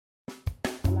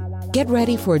Get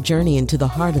ready for a journey into the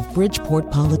heart of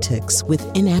Bridgeport politics with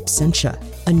In Absentia,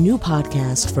 a new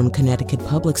podcast from Connecticut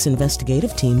Public's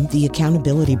investigative team, The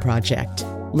Accountability Project.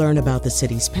 Learn about the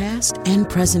city's past and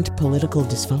present political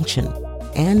dysfunction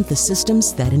and the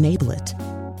systems that enable it.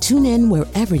 Tune in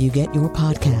wherever you get your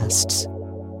podcasts.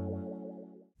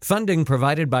 Funding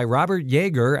provided by Robert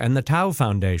Yeager and the Tau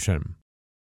Foundation.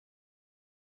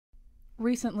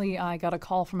 Recently, I got a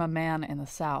call from a man in the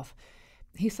South.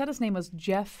 He said his name was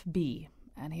Jeff B.,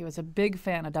 and he was a big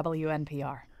fan of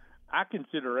WNPR. I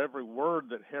consider every word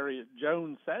that Harriet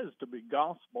Jones says to be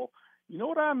gospel. You know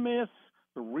what I miss?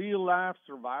 The real-life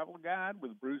survival guide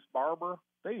with Bruce Barber.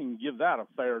 They didn't give that a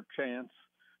fair chance.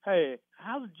 Hey,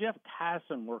 how's Jeff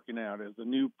Tyson working out as the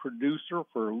new producer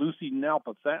for Lucy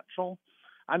Nalpathanchel?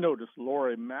 I noticed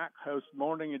Lori Mack hosts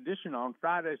Morning Edition on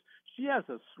Fridays. She has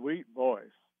a sweet voice.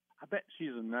 I bet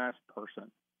she's a nice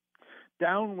person.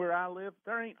 Down where I live,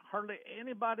 there ain't hardly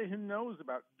anybody who knows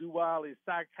about Duwali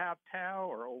Saikau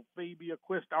or Ophabia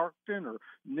Quist-Arcton or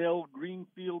Nell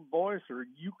Greenfield Boyce or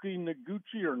Yuki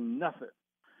Noguchi or nothing.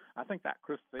 I think that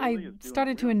Chris Thiele I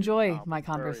started to enjoy my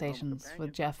conversations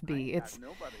with Jeff B. It's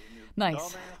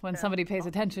nice when somebody pays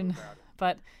attention,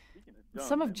 but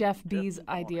some of Jeff B's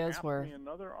ideas were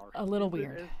a little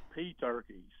weird.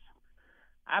 Turkeys.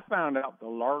 I found out the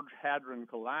Large Hadron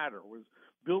Collider was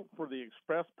built for the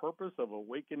express purpose of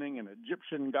awakening an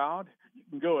Egyptian god. You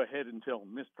can go ahead and tell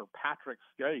Mr. Patrick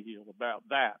Scahill about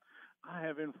that. I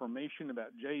have information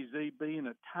about Jay-Z being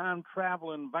a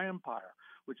time-traveling vampire,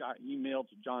 which I emailed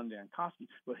to John Dankosky,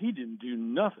 but he didn't do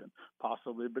nothing,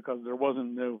 possibly because there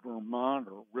wasn't no Vermont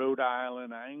or Rhode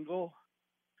Island angle.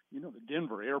 You know, the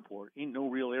Denver airport ain't no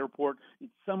real airport.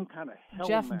 It's some kind of hell.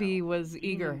 Jeff B. was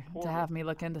eager to have me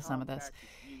look into some of this.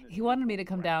 He wanted me to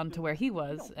come down to where he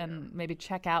was and maybe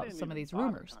check out some of these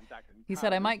rumors. He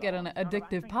said I might get an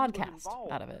addictive podcast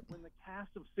out of it. When the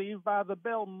cast of Saved by the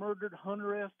Bell murdered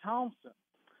Hunter S. Thompson,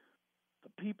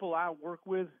 the people I work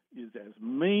with is as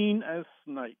mean as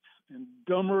snakes and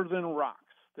dumber than rocks.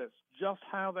 That's just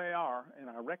how they are, and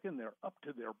I reckon they're up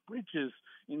to their britches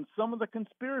in some of the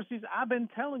conspiracies I've been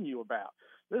telling you about.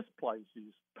 This place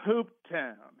is Poop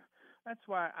Town. That's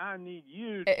why I need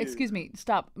you to... Excuse me,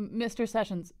 stop. Mr.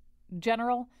 Sessions,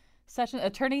 General Sessions,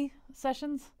 Attorney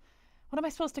Sessions? What am I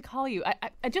supposed to call you?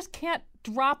 I just can't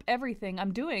drop everything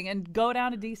I'm doing and go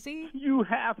down to D.C.? You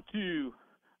have to.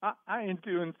 I ain't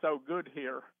doing so good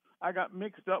here. I got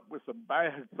mixed up with some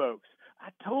bad folks. I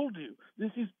told you,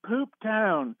 this is Poop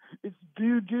Town. It's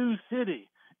Doo-Doo City.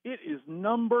 It is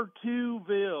number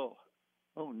 2-ville.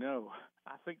 Oh, no.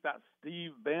 I think that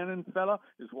Steve Bannon fella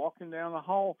is walking down the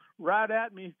hall right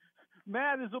at me.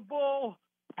 Mad as a bull.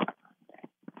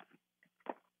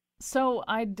 So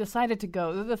I decided to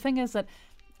go. The thing is that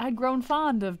I'd grown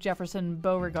fond of Jefferson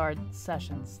Beauregard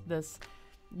Sessions, this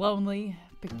lonely,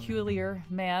 peculiar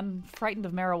man, frightened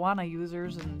of marijuana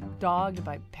users and dogged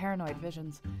by paranoid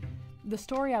visions. The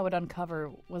story I would uncover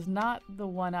was not the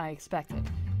one I expected.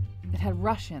 It had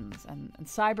Russians and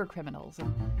cyber criminals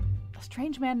and a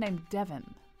strange man named Devin,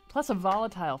 plus a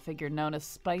volatile figure known as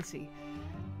Spicy.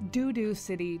 Doo-Doo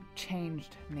City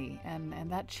changed me, and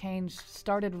that change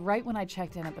started right when I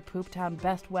checked in at the Poop Town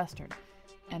Best Western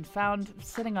and found,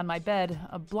 sitting on my bed,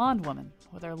 a blonde woman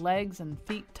with her legs and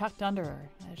feet tucked under her.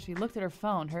 As she looked at her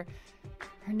phone, her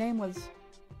name was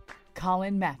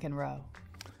Colin McEnroe.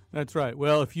 That's right.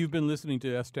 Well, if you've been listening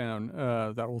to S-Town,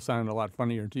 that will sound a lot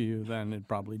funnier to you than it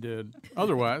probably did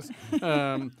otherwise.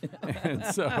 And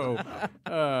so,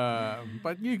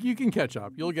 but you can catch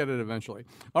up. You'll get it eventually.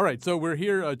 All right. So we're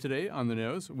here today on The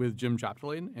Nose with Jim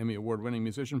Chapdelaine, Emmy Award-winning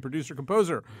musician, producer,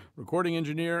 composer, recording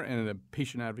engineer, and a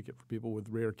patient advocate for people with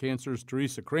rare cancers.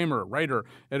 Teresa Kramer, writer,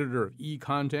 editor of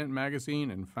E-Content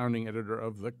magazine, and founding editor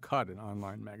of The Cut, an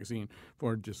online magazine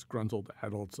for disgruntled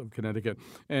adults of Connecticut.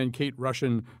 And Kate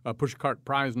Rushin, a Pushcart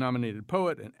Prize-nominated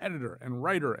poet, an editor and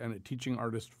writer, and a teaching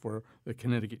artist for the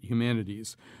Connecticut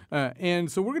Humanities.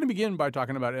 And so we're going to begin by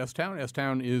talking about S-Town.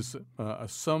 S-Town is a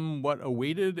somewhat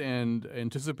awaited and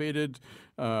anticipated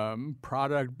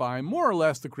product by more or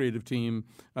less the creative team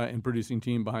and producing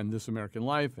team behind This American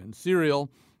Life and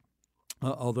Serial,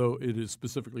 although it is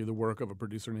specifically the work of a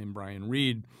producer named Brian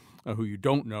Reed, who you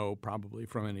don't know probably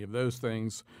from any of those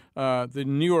things. The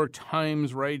New York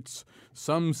Times writes,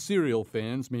 some Serial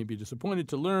fans may be disappointed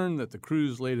to learn that the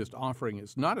crew's latest offering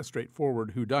is not a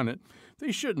straightforward whodunit.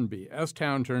 They shouldn't be.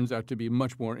 S-Town turns out to be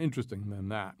much more interesting than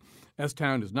that.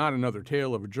 S-Town is not another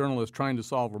tale of a journalist trying to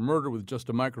solve a murder with just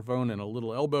a microphone and a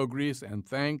little elbow grease, and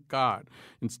thank God.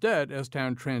 Instead,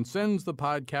 S-Town transcends the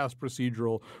podcast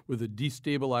procedural with a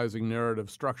destabilizing narrative narrative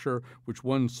structure, in which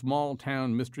one small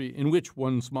town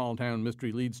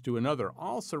mystery leads to another,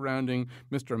 all surrounding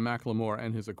Mr. McLemore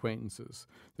and his acquaintances.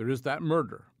 There is that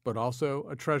murder, but also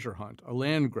a treasure hunt, a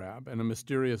land grab, and a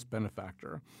mysterious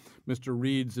benefactor. Mr.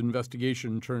 Reed's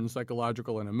investigation turns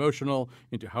psychological and emotional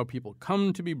into how people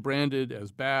come to be branded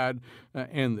as bad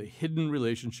and the hidden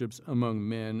relationships among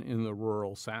men in the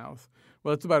rural South.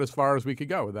 Well, that's about as far as we could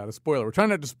go without a spoiler. We're trying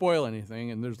not to spoil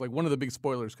anything, and there's like one of the big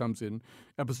spoilers comes in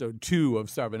episode 2 of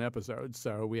 7 episodes,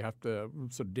 so we have to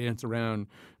sort of dance around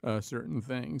certain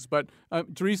things. But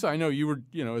Teresa, I know you were,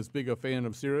 as big a fan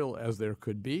of Serial as there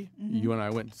could be. Mm-hmm. You and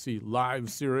I went to see live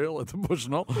Serial at the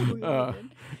Bushnell,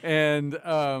 and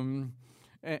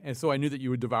so I knew that you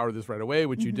would devour this right away,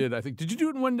 which you did. I think. Did you do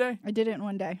it in one day? I did it in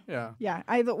one day. Yeah. Yeah.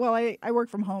 I work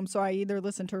from home, so I either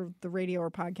listen to the radio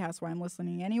or podcast while I'm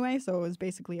listening anyway. So it was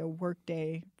basically a work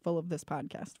day full of this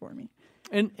podcast for me.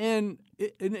 And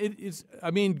it is. I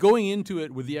mean, going into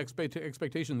it with the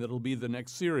expectation that it'll be the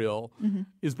next Serial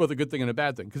is both a good thing and a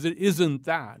bad thing, because it isn't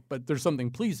that. But there's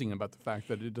something pleasing about the fact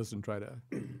that it doesn't try to.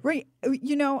 Right.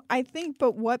 I think,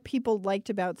 but what people liked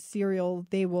about Serial,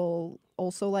 they will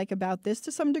also like about this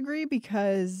to some degree,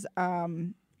 because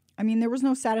there was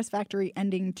no satisfactory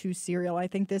ending to Serial. I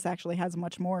think this actually has a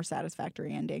much more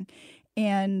satisfactory ending.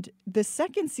 And the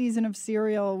second season of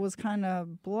Serial was kind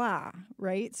of blah,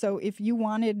 right? So if you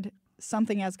wanted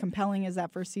something as compelling as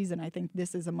that first season, I think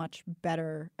this is a much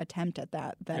better attempt at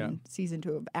that than season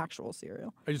 2 of actual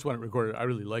Serial. I just want to record it. I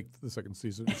really liked the second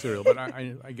season of Serial, but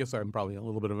I guess I'm probably a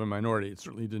little bit of a minority. It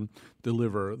certainly didn't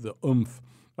deliver the oomph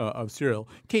of Serial.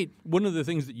 Kate, one of the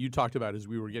things that you talked about as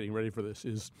we were getting ready for this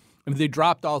is, they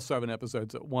dropped all 7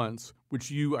 episodes at once,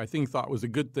 which you, I think, thought was a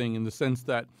good thing in the sense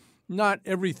that not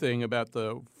everything about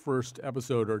the first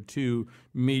episode or 2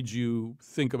 made you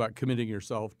think about committing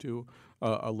yourself to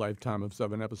a lifetime of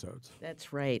 7 episodes.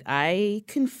 That's right. I'll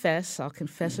confess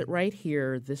it right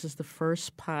here. This is the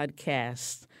first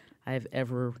podcast I've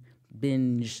ever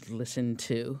binge listened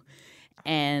to.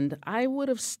 And I would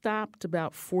have stopped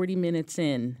about 40 minutes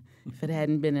in if it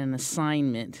hadn't been an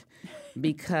assignment,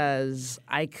 because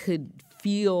I could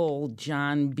feel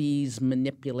John B.'s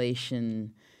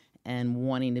manipulation and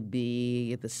wanting to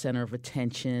be at the center of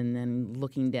attention and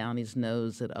looking down his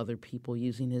nose at other people,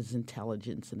 using his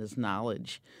intelligence and his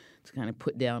knowledge to kind of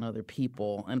put down other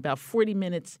people. And about 40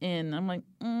 minutes in, I'm like,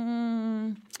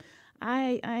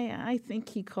 I think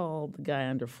he called the guy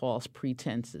under false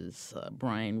pretenses,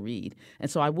 Brian Reed. And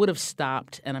so I would have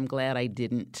stopped, and I'm glad I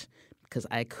didn't, because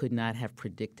I could not have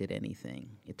predicted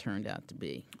anything it turned out to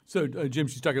be. So, Jim,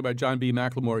 she's talking about John B.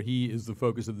 McLemore. He is the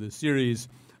focus of this series.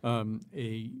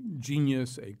 A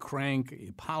genius, a crank,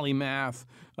 a polymath,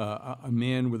 a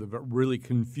man with a really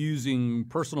confusing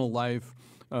personal life,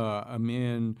 a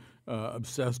man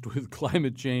obsessed with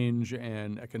climate change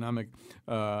and economic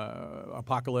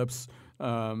apocalypse.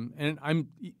 And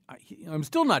I'm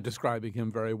still not describing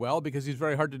him very well because he's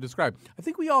very hard to describe. I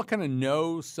think we all kind of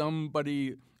know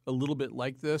somebody a little bit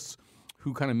like this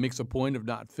who kind of makes a point of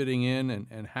not fitting in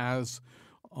and has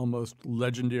almost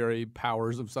legendary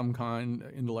powers of some kind,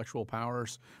 intellectual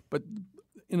powers. But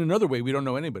in another way, we don't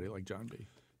know anybody like John B.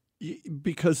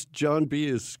 Because John B.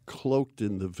 is cloaked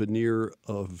in the veneer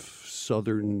of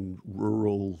Southern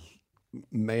rural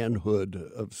manhood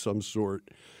of some sort.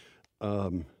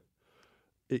 And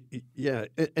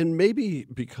maybe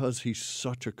because he's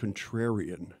such a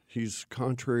contrarian. He's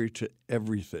contrary to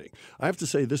everything. I have to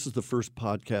say, this is the first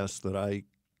podcast that I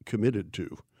committed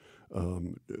to.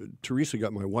 Teresa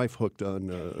got my wife hooked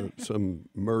on some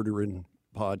murdering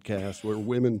podcast where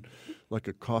women, like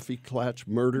a coffee klatch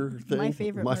murder thing.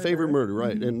 My favorite murder,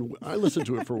 right. And I listened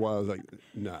to it for a while. I was like,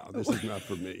 no, this is not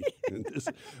for me.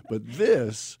 But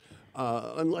this,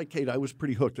 unlike Kate, I was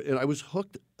pretty hooked. And I was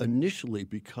hooked initially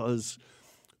because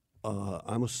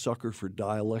I'm a sucker for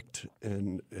dialect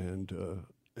and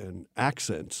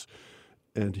accents.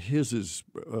 And his is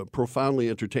profoundly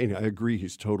entertaining. I agree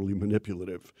he's totally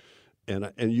manipulative.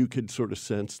 And you could sort of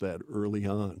sense that early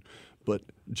on. But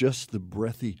just the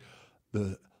breathy,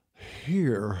 the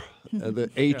here,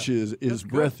 the H is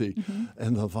breathy. Mm-hmm.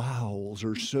 And the vowels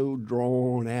are so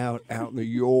drawn out in the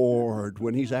yard.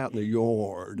 When he's out in the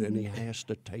yard and he has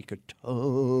to take a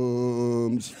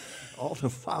Tums, all the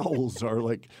vowels are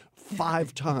like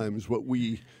 5 times what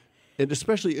we... And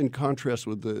especially in contrast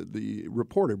with the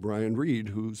reporter, Brian Reed,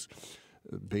 who's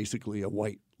basically a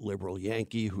white liberal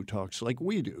Yankee who talks like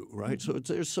we do, right? Mm-hmm.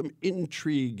 So there's some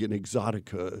intrigue and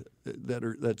exotica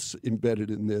that's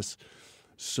embedded in this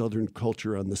Southern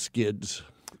culture on the skids.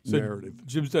 narrative.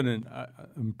 Jim's done an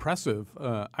impressive.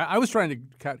 I was trying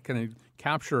to kind of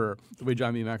capture the way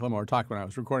John B. McLemore talked when I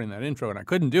was recording that intro, and I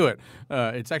couldn't do it.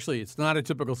 It's not a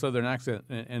typical Southern accent,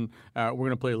 and we're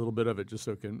going to play a little bit of it just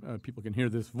so people can hear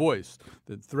this voice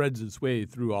that threads its way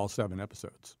through all 7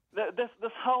 episodes.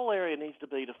 This whole area needs to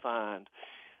be defined.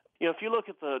 You know, if you look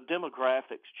at the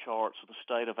demographics charts of the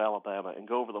state of Alabama and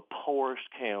go over the poorest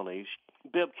counties,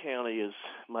 Bibb County is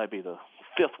maybe the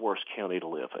 5th worst county to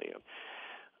live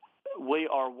in. We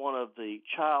are one of the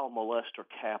child molester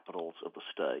capitals of the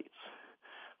states.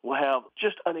 We have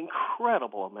just an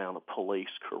incredible amount of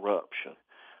police corruption.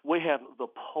 We have the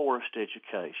poorest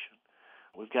education.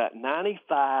 We've got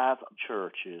 95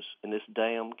 churches in this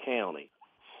damn county.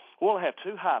 We only have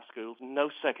 2 high schools,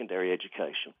 no secondary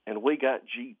education, and we got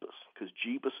Jeebus, because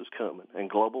Jeebus is coming, and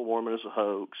global warming is a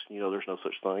hoax. You know, there's no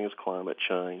such thing as climate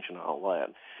change and all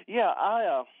that. Yeah,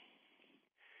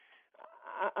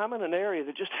 I'm in an area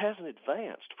that just hasn't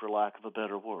advanced, for lack of a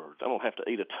better word. I don't have to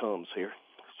eat a Tums here.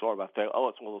 Sorry about that. Oh,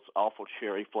 it's one of those awful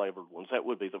cherry-flavored ones. That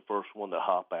would be the first one to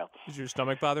hop out. Is your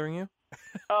stomach bothering you?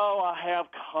 Oh, I have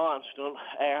constant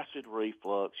acid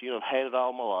reflux. You know, I've had it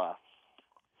all my life.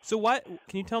 So can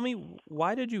you tell me,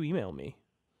 why did you email me?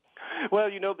 Well,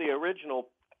 you know, the original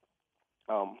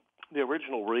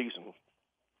reason,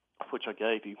 which I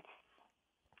gave you,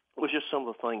 was just some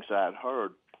of the things I had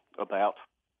heard about,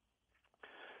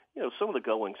 you know, some of the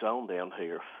goings-on down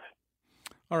here.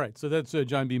 All right, so that's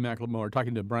John B. McLemore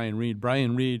talking to Brian Reed.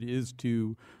 Brian Reed is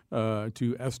to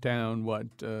S-Town what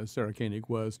Sarah Koenig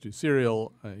was to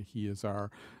Serial. He is our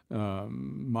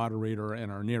moderator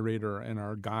and our narrator and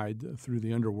our guide through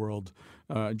the underworld.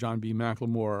 John B.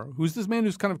 McLemore, who's this man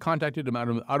who's kind of contacted him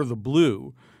out of the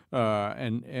blue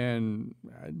and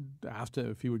asked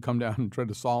him if he would come down and try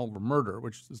to solve a murder,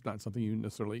 which is not something you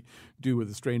necessarily do with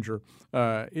a stranger.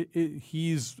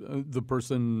 He's the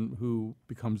person who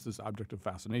becomes this object of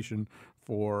fascination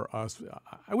for us.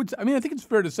 I think it's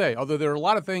fair to say, although there are a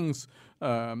lot of things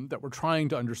that we're trying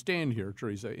to understand here,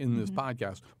 Teresa, in this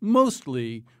podcast,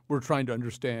 mostly we're trying to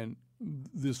understand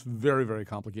this very, very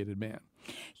complicated man.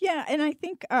 Yeah, and I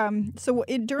think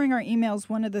during our emails,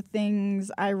 one of the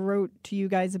things I wrote to you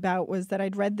guys about was that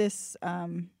I'd read this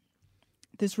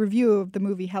this review of the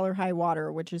movie Hell or High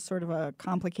Water, which is sort of a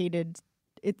complicated.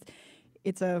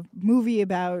 It's a movie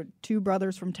about 2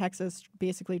 brothers from Texas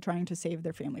basically trying to save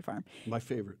their family farm. My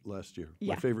favorite last year.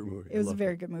 Yeah. My favorite movie. It was a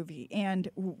very good movie. And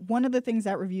one of the things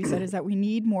that review said is that we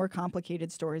need more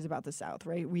complicated stories about the South,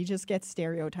 right? We just get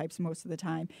stereotypes most of the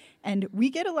time. And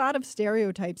we get a lot of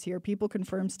stereotypes here. People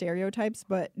confirm stereotypes,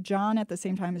 but John at the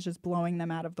same time is just blowing them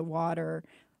out of the water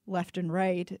left and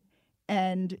right.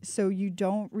 And so you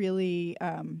don't really...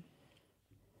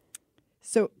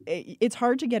 So it's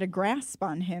hard to get a grasp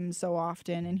on him so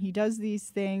often, and he does these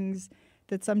things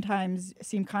that sometimes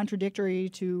seem contradictory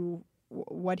to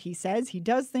what he says. He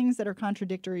does things that are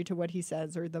contradictory to what he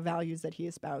says or the values that he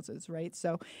espouses, right?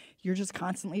 So you're just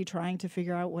constantly trying to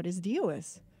figure out what his deal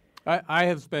is. I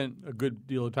have spent a good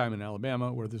deal of time in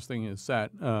Alabama where this thing is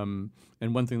set, and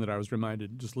one thing that I was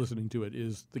reminded just listening to it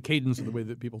is the cadence of the way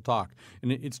that people talk.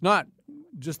 And it's not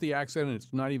just the accent, and it's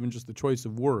not even just the choice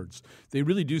of words. They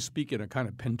really do speak in a kind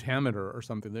of pentameter or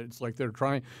something. That it's like they're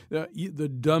trying the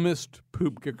dumbest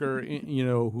poop kicker,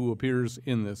 who appears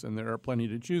in this, and there are plenty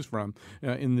to choose from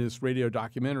in this radio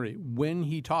documentary. When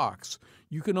he talks,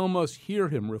 you can almost hear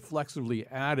him reflexively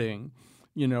adding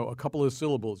a couple of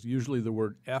syllables, usually the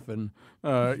word effin',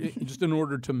 just in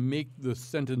order to make the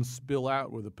sentence spill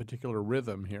out with a particular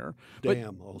rhythm here.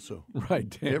 Damn, also. Right,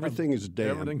 damn. Everything is damn.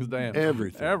 Everything's damn.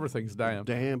 Everything's damn.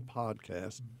 Damn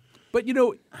podcast. But,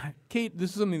 Kate,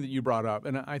 this is something that you brought up,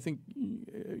 and I think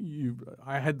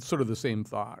I had sort of the same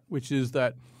thought, which is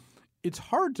that it's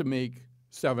hard to make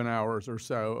 7 hours or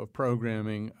so of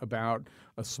programming about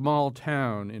a small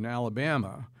town in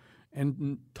Alabama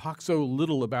and talk so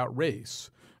little about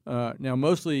race. Now,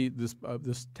 mostly this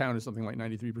town is something like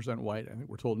 93% white, I think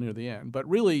we're told near the end. But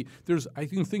really, there's, I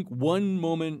think, one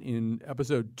moment in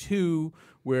episode 2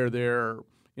 where they're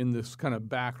in this kind of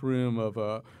back room of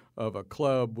a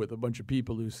club with a bunch of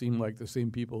people who seem like the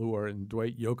same people who are in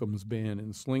Dwight Yoakam's band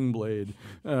in Sling Blade.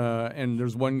 And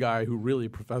there's one guy who really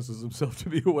professes himself to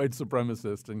be a white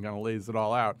supremacist and kind of lays it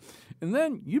all out. And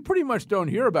then you pretty much don't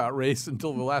hear about race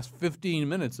until the last 15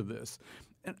 minutes of this.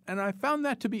 And I found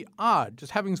that to be odd.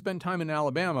 Just having spent time in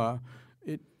Alabama,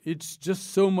 it's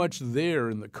just so much there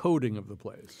in the coding of the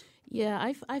place.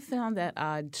 Yeah, I found that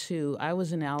odd, too. I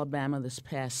was in Alabama this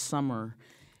past summer,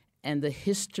 and the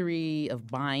history of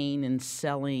buying and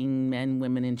selling men,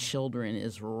 women, and children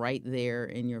is right there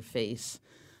in your face,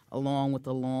 along with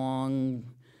the long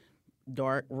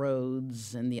dark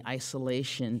roads and the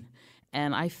isolation.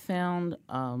 And I found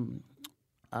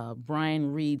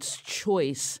Brian Reed's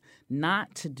choice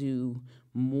not to do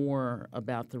more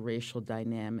about the racial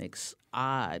dynamics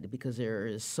odd, because there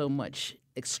is so much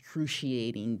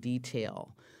excruciating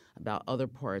detail about other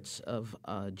parts of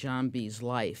John B.'s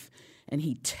life. And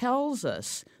he tells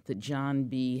us that John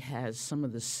B. has some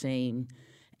of the same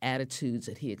attitudes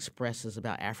that he expresses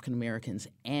about African Americans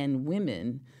and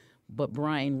women, but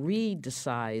Brian Reed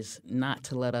decides not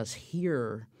to let us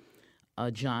hear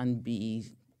John B.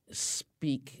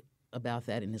 speak about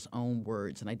that in his own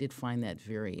words, and I did find that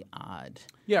very odd.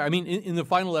 Yeah, I mean, in the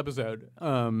final episode,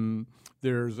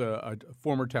 there's a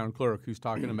former town clerk who's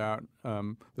talking about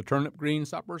the turnip green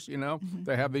suppers, you know? Mm-hmm.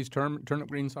 They have these turnip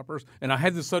green suppers. And I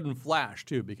had this sudden flash,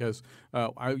 too, because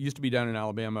I used to be down in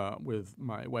Alabama with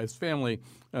my wife's family,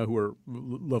 who are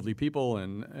lovely people,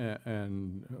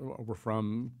 and we're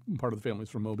from, part of the family's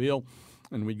from Mobile.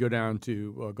 And we'd go down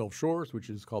to Gulf Shores, which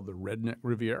is called the Redneck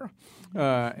Riviera.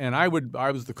 And I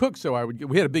was the cook, so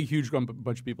we had a big, huge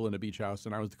bunch of people in a beach house,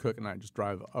 and I was the cook, and I'd just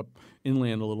drive up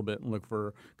inland a little bit and look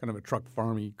for kind of a truck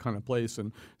farmy kind of place.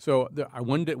 And so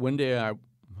one day I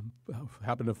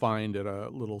happened to find at a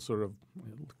little sort of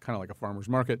kind of like a farmer's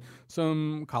market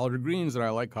some collard greens, and I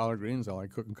like collard greens. I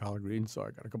like cooking collard greens, so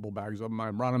I got a couple bags of them.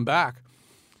 I brought them back,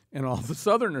 and all the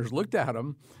Southerners looked at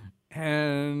them,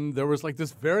 and there was like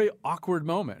this very awkward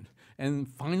moment. And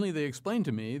finally they explained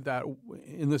to me that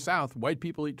in the South, white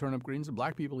people eat turnip greens and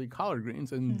black people eat collard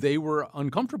greens, and they were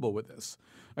uncomfortable with this.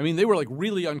 I mean, they were like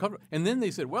really uncomfortable. And then they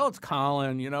said, well, it's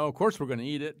Colin, you know, of course we're going to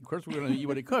eat it. Of course we're going to eat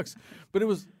what he cooks. But it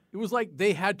was like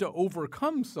they had to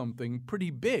overcome something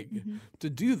pretty big to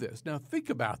do this. Now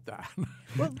think about that.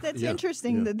 Well, that's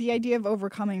interesting, the idea of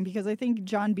overcoming, because I think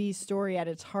John B.'s story at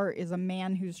its heart is a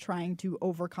man who's trying to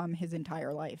overcome his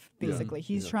entire life, basically.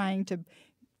 He's trying to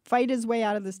fight his way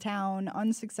out of this town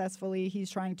unsuccessfully.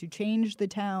 He's trying to change the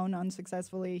town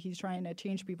unsuccessfully. He's trying to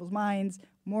change people's minds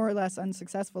more or less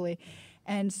unsuccessfully.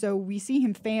 And so we see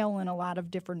him fail in a lot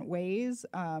of different ways.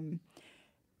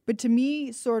 But to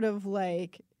me, sort of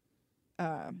like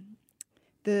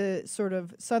the sort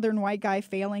of Southern white guy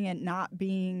failing at not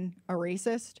being a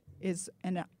racist is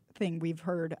a thing we've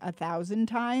heard 1,000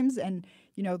 times. And,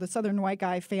 you know, the Southern white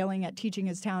guy failing at teaching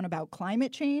his town about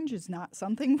climate change is not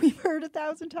something we've heard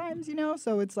 1,000 times, you know?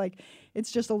 So it's like,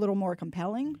 it's just a little more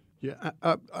compelling. Yeah,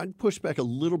 I'd push back a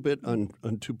little bit on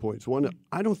 2 points. One,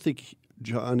 I don't think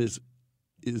John is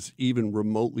even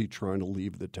remotely trying to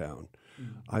leave the town.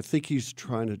 I think he's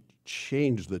trying to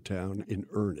change the town in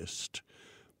earnest.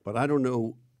 But I don't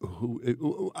know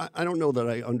I don't know that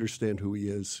I understand who he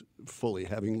is fully,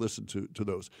 having listened to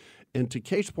those. And to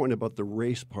Kate's point about the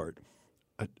race part,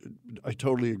 I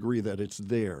totally agree that it's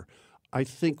there. I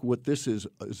think what this is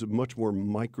a much more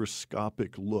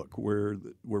microscopic look, where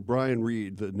Brian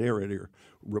Reed, the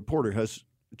reporter, has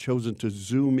chosen to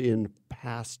zoom in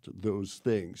past those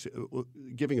things,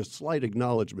 giving a slight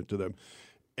acknowledgement to them,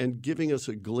 and giving us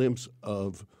a glimpse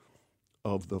of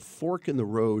the fork in the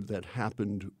road that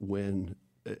happened when,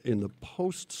 in the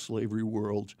post-slavery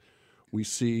world, we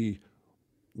see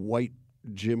white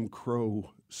Jim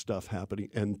Crow stuff happening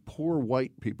and poor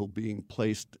white people being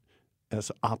placed as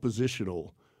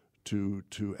oppositional to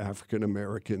African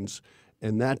Americans,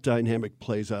 and that dynamic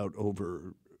plays out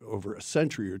over a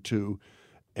century or two,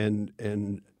 and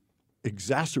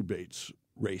exacerbates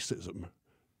racism,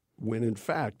 when in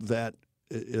fact that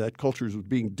culture is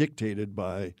being dictated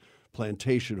by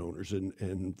plantation owners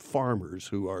and farmers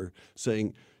who are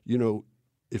saying, you know,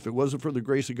 if it wasn't for the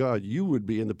grace of God, you would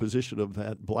be in the position of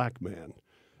that black man.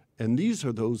 And these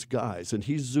are those guys. And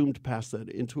he's zoomed past that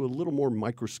into a little more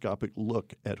microscopic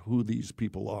look at who these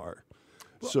people are.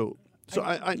 Well,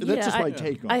 that's just my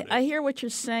take on it. I hear what you're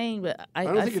saying, but I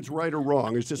don't think it's right or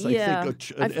wrong. It's just, I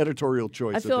think, an editorial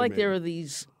choice. I feel like there are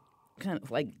these kind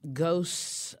of like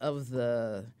ghosts of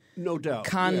the no doubt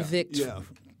convict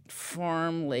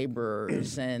farm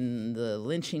laborers and the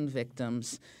lynching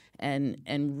victims,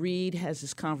 and Reed has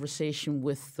this conversation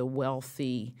with the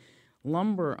wealthy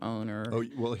lumber owner. Oh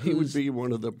well, he would be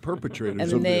one of the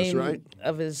perpetrators of this, right?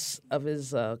 Of his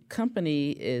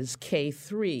company is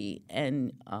K3,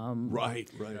 and right.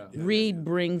 Reed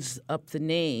brings up the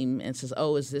name and says,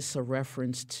 "Oh, is this a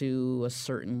reference to a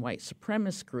certain white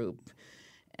supremacist group?"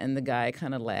 And the guy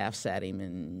kind of laughs at him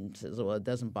and says, "Well, it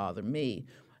doesn't bother me."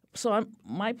 So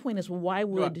my point is, why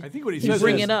would I think what he says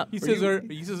bring it up? He says,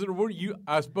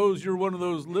 I suppose you're one of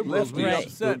those liberals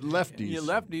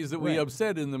lefties that we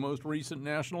upset in the most recent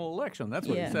national election. That's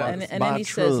what he says. And then he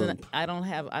says, I don't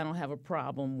have a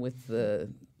problem with the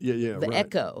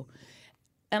echo.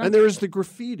 And there is the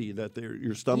graffiti that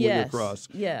you're stumbling Yes, across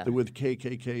yeah. with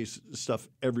KKK stuff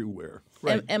everywhere.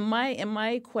 Right. And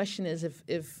my question is,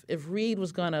 if Reed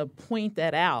was going to point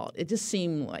that out, it just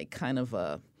seemed like kind of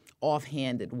a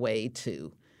offhanded way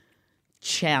to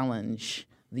challenge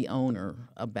the owner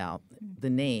about the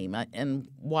name. And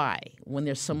why, when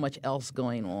there's so much else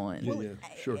going on? Yeah,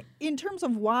 sure. In terms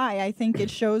of why, I think it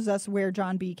shows us where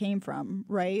John B. came from,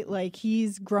 right? Like,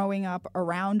 he's growing up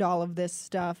around all of this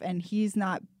stuff, and he's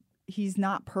not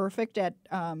perfect at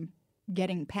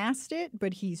getting past it,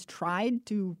 but he's tried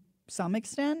to some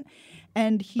extent.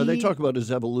 And they talk about his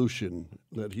evolution,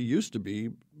 that he used to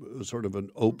be sort of an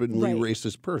openly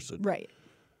racist person. Right.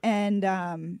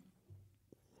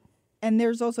 And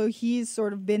there's also, he's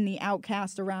sort of been the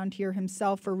outcast around here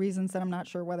himself for reasons that I'm not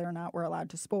sure whether or not we're allowed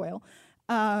to spoil.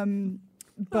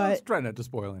 Let's try not to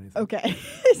spoil anything. Okay.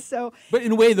 But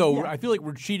in a way, though, I feel like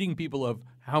we're cheating people of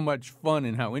how much fun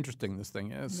and how interesting this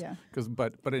thing is. Yeah.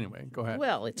 But anyway, go ahead.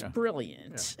 Well, it's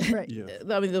brilliant. Yeah. Right. Yeah.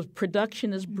 I mean, the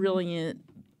production is brilliant.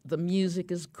 The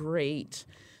music is great.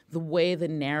 The way the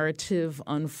narrative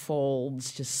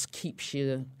unfolds just keeps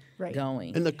you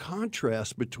going. And the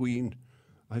contrast between,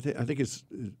 I think it's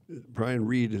Brian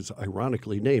Reed is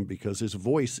ironically named because his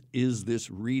voice is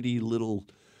this reedy little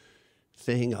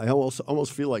thing. I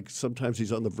almost feel like sometimes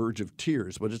he's on the verge of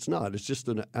tears, but it's not. It's just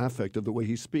an affect of the way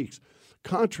he speaks,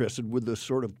 contrasted with the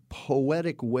sort of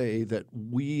poetic way that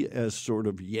we as sort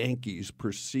of Yankees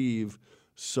perceive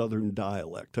Southern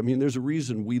dialect. I mean, there's a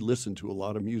reason we listen to a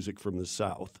lot of music from the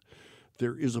South.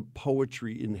 There is a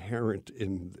poetry inherent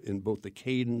in both the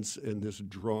cadence and this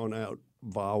drawn-out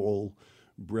vowel,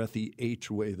 breathy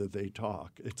H way that they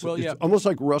talk. It's almost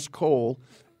like Russ Cole,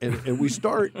 and we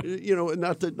start,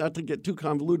 not to get too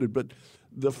convoluted, but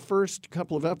the first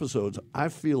couple of episodes, I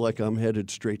feel like I'm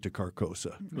headed straight to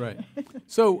Carcosa. Right.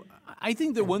 So I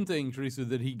think that one thing, Teresa,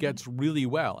 that he gets really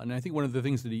well, and I think one of the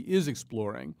things that he is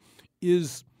exploring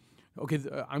is,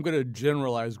 I'm going to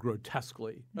generalize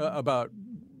grotesquely about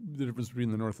the difference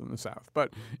between the North and the South.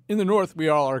 But in the North, we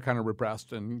all are kind of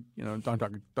repressed and,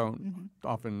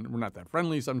 often, we're not that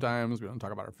friendly sometimes. We don't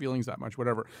talk about our feelings that much,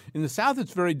 whatever. In the South,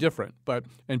 it's very different.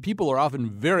 And people are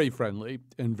often very friendly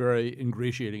and very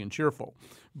ingratiating and cheerful.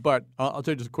 But I'll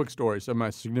tell you just a quick story. So my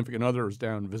significant other was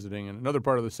down visiting in another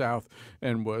part of the South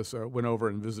and went over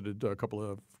and visited a couple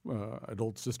of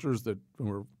adult sisters that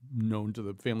were known to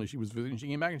the family she was visiting. She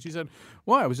came back and she said,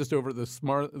 well, I was just over at the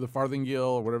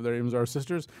Farthingale or whatever their names are,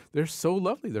 sisters. They're so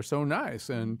lovely. They're so nice.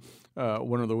 And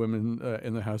one of the women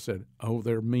in the house said, oh,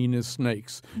 they're mean as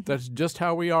snakes. That's just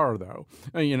how we are, though.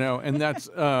 And that's,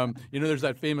 there's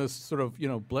that famous sort of,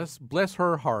 bless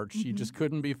her heart. She just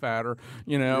couldn't be fatter,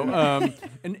 But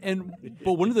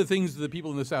one of the things that the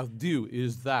people in the South do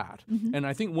is that. Mm-hmm. And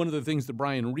I think one of the things that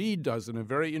Brian Reed does in a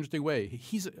very interesting way,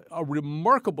 he's a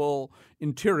remarkable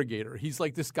interrogator. He's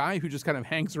like this guy who just kind of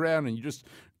hangs around and you just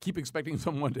keep expecting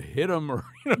someone to hit him or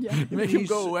make him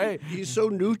go away. He's so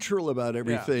neutral about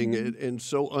everything and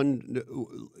so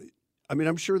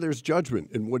I'm sure there's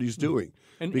judgment in what he's doing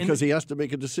because he has to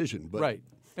make a decision. But, right.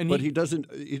 But he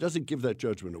doesn't give that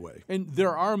judgment away. And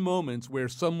there are moments where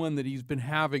someone that he's been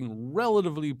having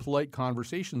relatively polite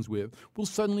conversations with will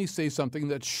suddenly say something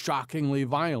that's shockingly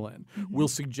violent, will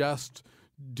suggest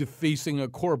defacing a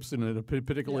corpse in a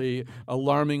particularly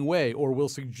alarming way, or will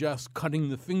suggest cutting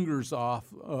the fingers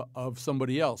off of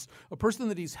somebody else. A person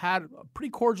that he's had a pretty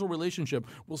cordial relationship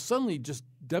will suddenly just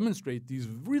demonstrate these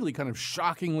really kind of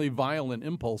shockingly violent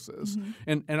impulses.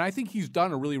 Mm-hmm. And I think he's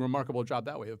done a really remarkable job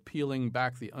that way of peeling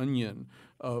back the onion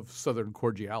of Southern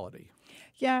cordiality.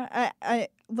 Yeah, I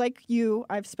like you,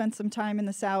 I've spent some time in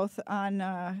the South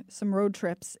on some road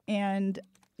trips, and,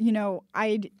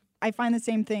 I find the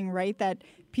same thing, right, that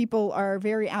people are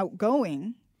very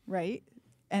outgoing, right,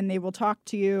 and they will talk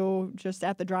to you just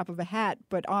at the drop of a hat,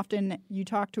 but often you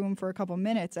talk to them for a couple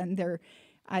minutes and they're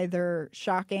either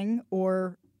shocking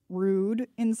or rude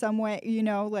in some way,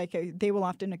 they will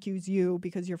often accuse you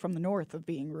because you're from the North of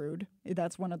being rude.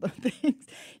 That's one of the things,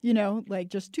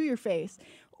 just to your face.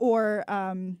 Or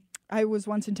I was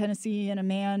once in Tennessee and a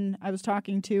man I was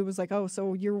talking to was like, oh,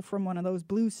 so you're from one of those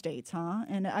blue states, huh?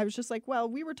 And I was just like, well,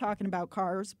 we were talking about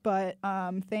cars, but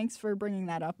thanks for bringing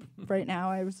that up right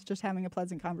now. I was just having a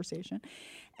pleasant conversation.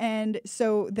 And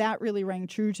so that really rang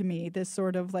true to me, this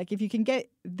sort of like, if you can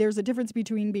there's a difference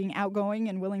between being outgoing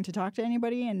and willing to talk to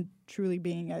anybody and truly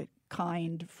being a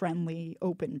kind, friendly,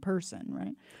 open person,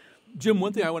 right? Jim,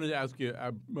 one thing I wanted to ask you,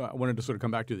 I wanted to sort of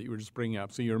come back to that you were just bringing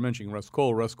up. So you were mentioning Russ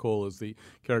Cole. Russ Cole is the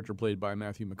character played by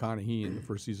Matthew McConaughey in the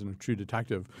first season of True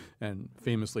Detective, and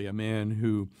famously a man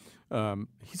who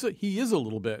he is a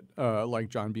little bit like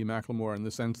John B. McLemore in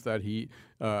the sense that he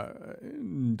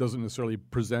doesn't necessarily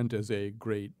present as a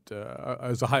great,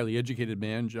 as a highly educated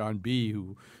man. John B.,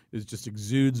 who is just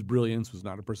exudes brilliance, was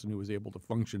not a person who was able to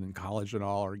function in college at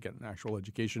all or get an actual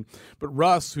education. But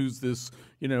Russ, who's this,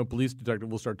 police detective,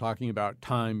 will start talking about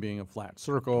time being a flat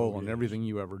circle and everything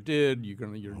you ever did. You're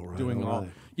doing all.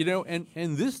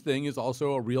 And this thing is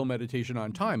also a real meditation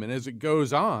on time. And as it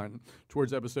goes on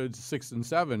towards episodes 6 and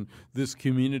 7, this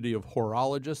community of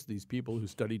horologists, these people who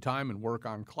study time and work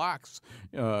on clocks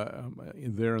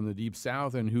there in the Deep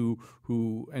South, and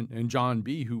and John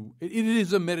B., who it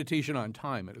is a meditation on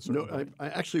time at a certain point. I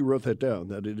actually wrote that down,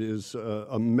 that it is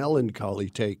a melancholy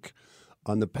take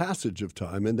on the passage of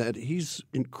time, and that he's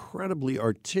incredibly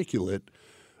articulate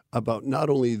about not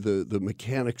only the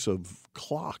mechanics of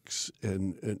clocks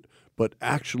but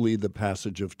actually the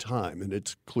passage of time, and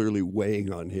it's clearly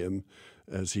weighing on him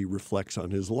as he reflects on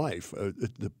his life.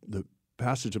 The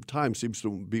passage of time seems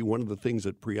to be one of the things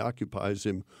that preoccupies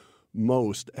him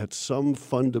most at some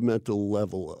fundamental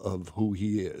level of who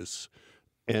he is,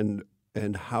 and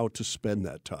how to spend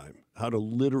that time, how to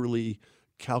literally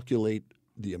calculate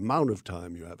the amount of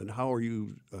time you have, and how are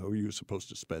you supposed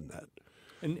to spend that.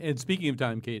 And speaking of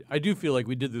time, Kate, I do feel like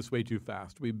we did this way too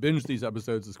fast. We binged these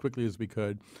episodes as quickly as we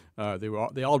could.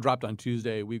 They all dropped on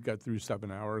Tuesday. We've got through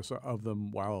 7 hours of them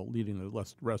while leading the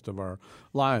rest of our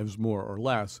lives, more or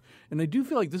less. And I do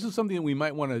feel like this is something that we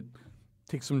might want to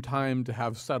take some time to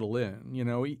have settle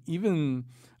in. Even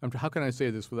how can I say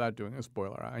this without doing a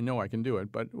spoiler? I know I can do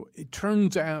it, but it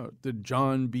turns out that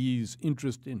John B.'s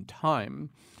interest in time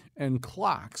and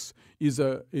clocks is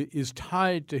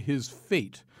tied to his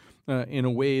fate. In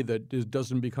a way that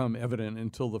doesn't become evident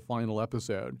until the final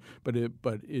episode, but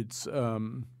it's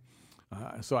so.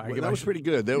 That was pretty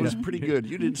good. That was pretty good.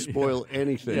 You didn't spoil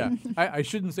anything. Yeah, I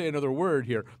shouldn't say another word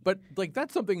here, but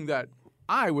that's something that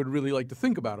I would really like to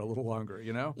think about a little longer.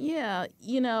 Yeah,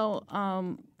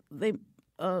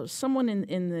 someone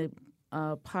in the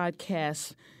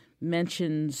podcast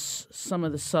mentions some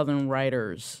of the Southern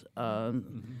writers,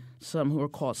 some who are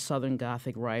called Southern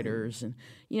Gothic writers. And,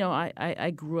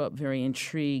 I grew up very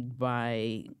intrigued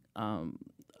by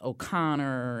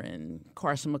O'Connor and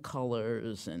Carson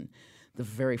McCullers and the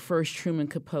very first Truman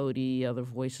Capote, Other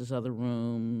Voices, Other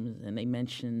Rooms, and they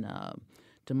mention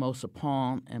de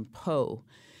Maupassant and Poe.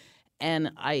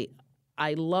 And I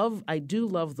do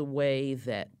love the way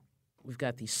that we've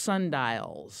got these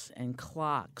sundials and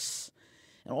clocks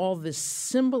and all this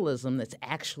symbolism that's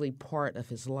actually part of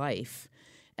his life.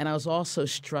 And I was also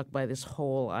struck by this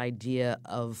whole idea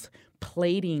of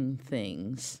plating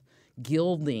things,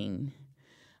 gilding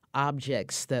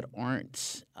objects that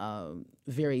aren't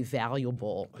very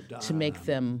valuable to make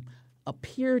them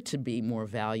appear to be more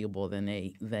valuable than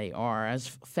they are. I was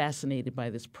fascinated by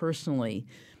this personally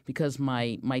because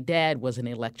my dad was an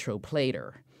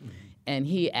electroplater, and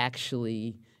he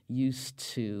actually used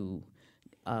to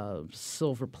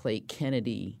silver plate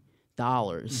Kennedy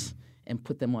dollars and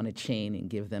put them on a chain and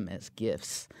give them as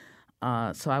gifts.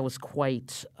 So I was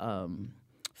quite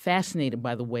fascinated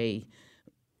by the way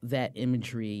that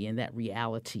imagery and that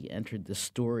reality entered the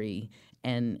story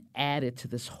and added to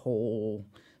this whole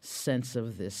sense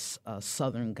of this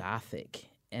Southern Gothic.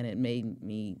 And it made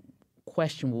me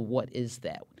question, well, what is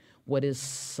that? What is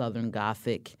Southern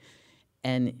Gothic?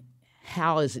 And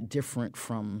how is it different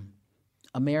from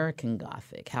American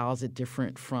Gothic? How is it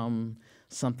different from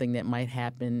something that might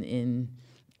happen in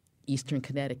Eastern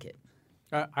Connecticut?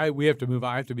 We have to move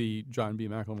on. I have to be John B.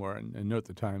 McLemore and note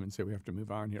the time and say we have to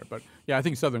move on here. But, yeah, I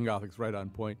think Southern Gothic's right on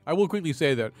point. I will quickly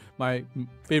say that my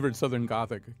favorite Southern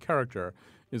Gothic character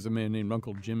is a man named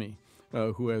Uncle Jimmy,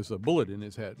 who has a bullet in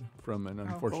his head from an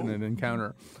unfortunate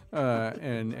encounter.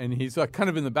 And he's kind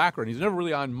of in the background. He's never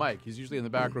really on mic. He's usually in the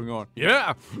background going,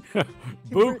 yeah,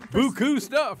 buku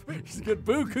stuff. He's got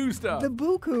buku stuff. The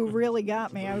buku really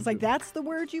got me. I was like, that's the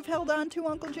word you've held on to,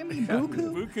 Uncle Jimmy?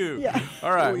 Buku? Buku. Yeah.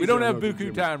 All right, we don't have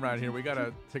buku time right here. We got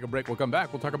to take a break. We'll come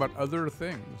back. We'll talk about other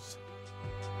things.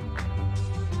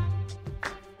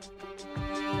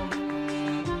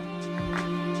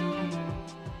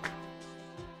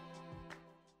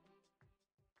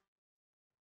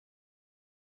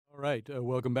 All right,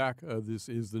 welcome back. This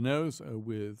is The Nose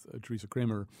with Teresa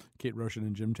Kramer, Kate Roshan,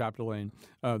 and Jim Chapdelaine.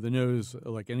 The Nose,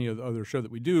 like any other show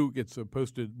that we do, gets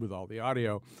posted with all the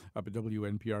audio up at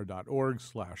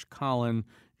wnpr.org/Colin.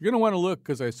 You're going to want to look,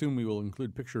 because I assume we will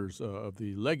include pictures of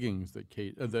the leggings that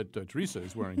Teresa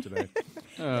is wearing today.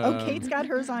 Kate's got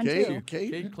hers on too.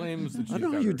 Kate claims that she's I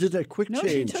don't know. got You hers. did that quick No,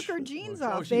 change. she took her jeans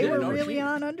off. she They did. were No, really she-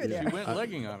 on under She there. went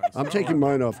legging on us. I'm taking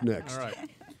mine off next. All right.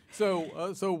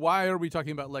 So why are we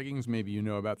talking about leggings? Maybe you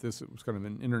know about this. It was kind of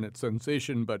an internet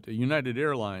sensation, but United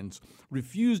Airlines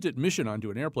refused admission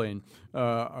onto an airplane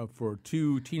for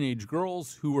two teenage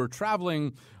girls who were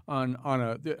traveling on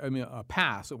a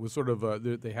pass. It was sort of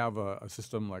they have a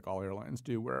system like all airlines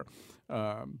do where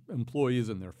employees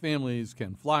and their families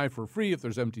can fly for free if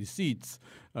there's empty seats.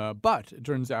 But it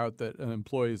turns out that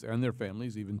employees and their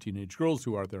families, even teenage girls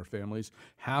who are their families,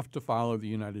 have to follow the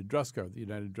United dress code. The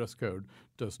United dress code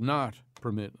does not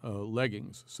permit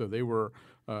leggings. So they were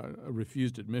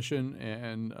refused admission,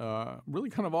 and really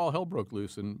kind of all hell broke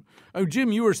loose. And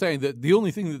Jim, you were saying that the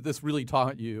only thing that this really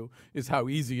taught you is how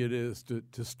easy it is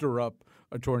to stir up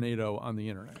a tornado on the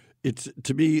internet. It's,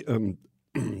 to me,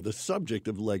 the subject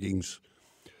of leggings,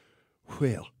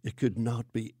 well, it could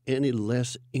not be any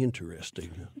less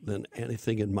interesting than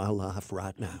anything in my life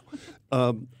right now.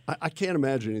 I can't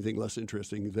imagine anything less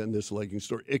interesting than this legging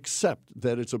story, except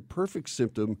that it's a perfect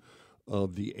symptom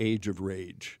of the age of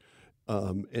rage,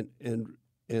 and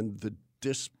the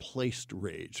displaced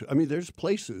rage. I mean, there's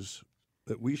places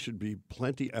that we should be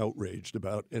plenty outraged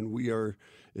about, and we are.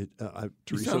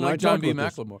 Teresa sound and I like John talked B.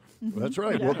 about this. McLemore. That's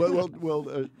right.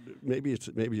 Well, maybe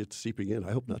it's seeping in.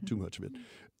 I hope not too much of it.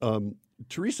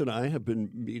 Teresa and I have been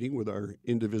meeting with our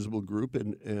Indivisible group,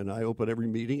 and I open every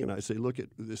meeting and I say, look, if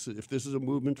this is a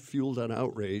movement fueled on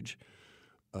outrage,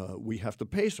 we have to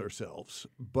pace ourselves.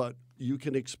 But you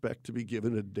can expect to be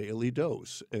given a daily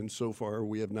dose, and so far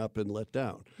we have not been let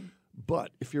down.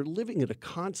 But if you're living in a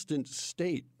constant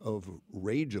state of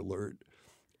rage alert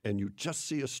and you just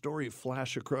see a story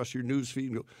flash across your news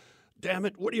feed and go, damn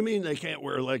it, what do you mean they can't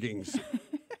wear leggings?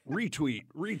 Retweet,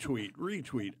 retweet,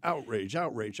 retweet, outrage,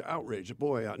 outrage, outrage.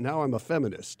 Boy, now I'm a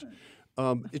feminist.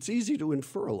 It's easy to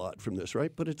infer a lot from this,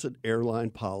 right? But it's an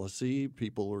airline policy.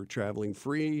 People are traveling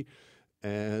free.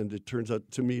 And it turns out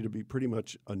to me to be pretty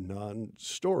much a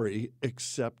non-story,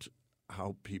 except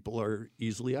how people are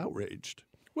easily outraged.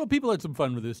 Well, people had some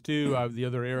fun with this too. The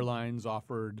other airlines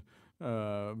offered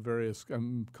various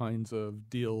kinds of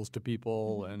deals to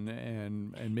people,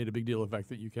 and made a big deal of the fact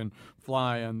that you can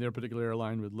fly on their particular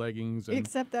airline with leggings. And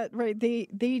Except that, right,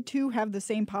 they too have the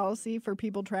same policy for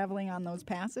people traveling on those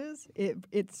passes.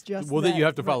 It's just then you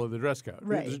have to right. follow the dress code.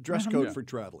 Right. There's a dress code for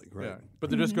traveling, right? Yeah. But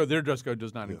the dress code, their dress code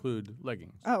does not include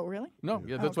leggings. Oh, really? No,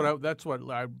 yeah, that's Okay.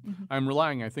 what I'm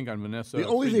relying, I think, on Vanessa. The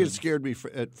only thing that Friedman's- scared me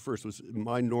at first was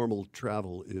my normal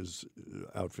travel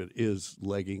outfit is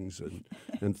leggings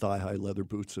and thigh-high leather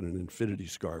boots and an infinity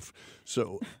scarf.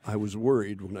 So I was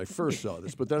worried when I first saw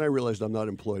this, but then I realized I'm not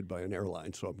employed by an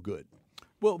airline, so I'm good.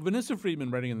 Well, Vanessa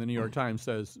Friedman, writing in the New York Times,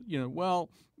 says,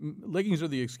 leggings are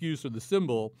the excuse or the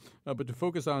symbol, but to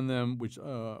focus on them, which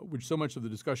so much of the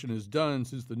discussion has done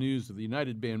since the news of the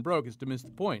United ban broke, is to miss the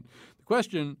point. The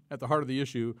question at the heart of the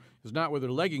issue is not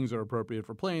whether leggings are appropriate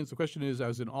for planes. The question is,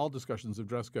 as in all discussions of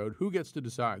dress code, who gets to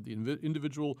decide, the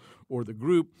individual or the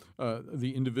group,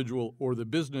 the individual or the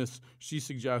business? She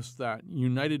suggests that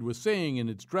United was saying in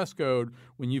its dress code,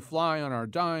 when you fly on our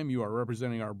dime, you are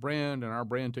representing our brand, and our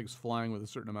brand takes flying with a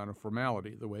certain amount of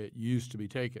formality, the way it used to be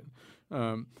taken.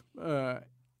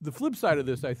 The flip side of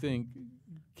this, I think,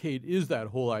 Kate, is that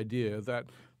whole idea that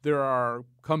there are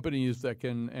companies that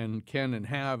can and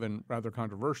have, and rather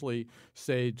controversially,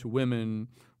 say to women,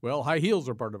 well, high heels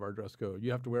are part of our dress code.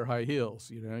 You have to wear high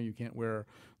heels. You can't wear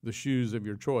the shoes of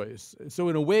your choice. So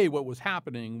in a way, what was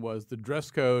happening was the dress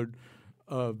code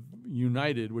of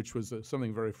United, which was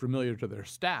something very familiar to their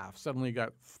staff, suddenly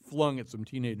got flung at some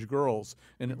teenage girls,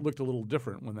 and it looked a little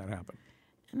different when that happened.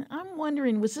 And I'm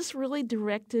wondering, was this really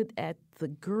directed at the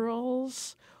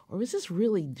girls, or was this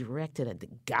really directed at the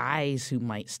guys who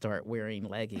might start wearing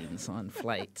leggings on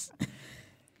flights?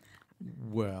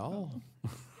 Well,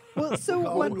 so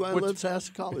Colin, let's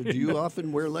ask Colin. Do you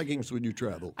often wear leggings when you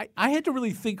travel? I had to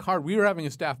really think hard. We were having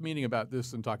a staff meeting about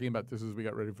this and talking about this as we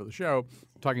got ready for the show,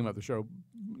 talking about the show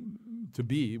to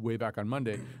be way back on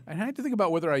Monday. And I had to think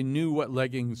about whether I knew what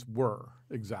leggings were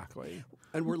exactly.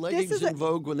 And were leggings in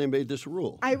vogue when they made this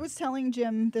rule? I was telling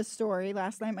Jim this story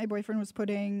last night. My boyfriend was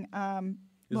putting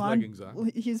His leggings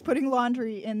on. He's putting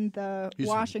laundry in the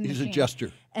washing machine. He's a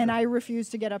jester. And I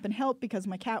refused to get up and help because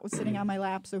my cat was sitting on my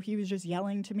lap. So he was just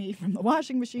yelling to me from the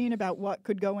washing machine about what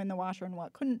could go in the washer and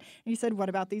what couldn't. And he said, "What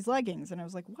about these leggings?" And I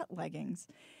was like, "What leggings?"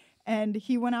 And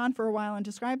he went on for a while and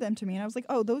described them to me. And I was like,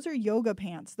 "Oh, those are yoga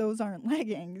pants. Those aren't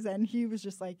leggings." And he was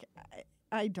just like,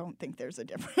 I don't think there's a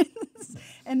difference.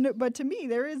 But to me,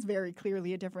 there is very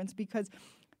clearly a difference because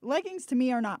leggings to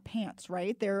me are not pants,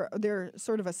 right? They're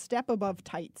sort of a step above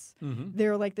tights. Mm-hmm.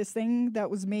 They're like this thing that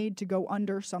was made to go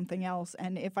under something else.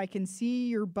 And if I can see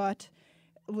your butt,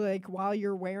 like while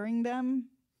you're wearing them,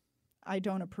 I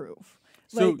don't approve.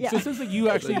 So, Like, yeah. so it sounds like you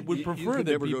actually would You prefer could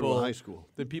that never go to people high school.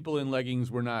 that people in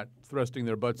leggings were not thrusting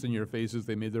their butts in your faces.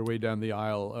 They made their way down the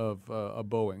aisle of a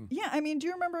Boeing. Yeah, I mean, do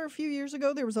you remember a few years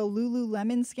ago there was a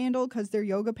Lululemon scandal because their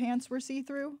yoga pants were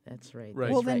see-through? That's right.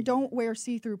 Right. Well, That's then right. don't wear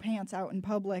see-through pants out in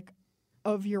public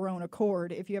of your own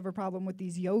accord if you have a problem with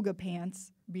these yoga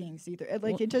pants being see-through.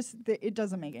 Like, it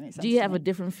doesn't make any sense. Do you to have me. a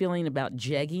different feeling about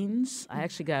jeggings? I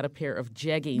actually got a pair of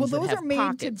jeggings. Well, that those have are made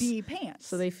pockets, to be pants.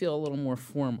 so they feel a little more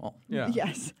formal. Yeah.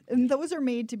 Yes, and those are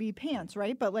made to be pants,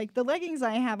 right? But like the leggings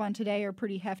I have on today are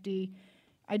pretty hefty.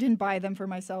 I didn't buy them for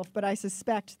myself, but I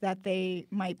suspect that they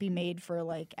might be made for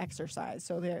like exercise,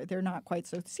 so they're not quite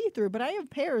so see-through. But I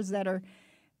have pairs that are.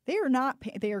 They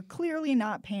are clearly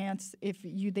not pants.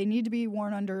 They need to be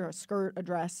worn under a skirt, a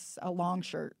dress, a long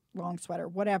shirt, long sweater,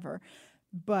 whatever.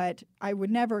 But I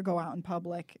would never go out in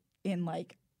public in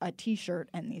like a t-shirt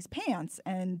and these pants.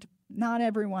 And not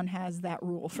everyone has that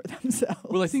rule for themselves.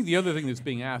 Well, I think the other thing that's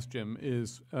being asked, Jim,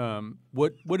 is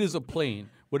what is a plane?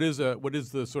 What is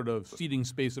the sort of seating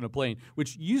space in a plane,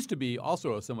 which used to be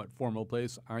also a somewhat formal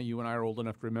place. You and I are old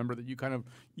enough to remember that you kind of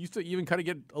used to even kind of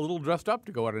get a little dressed up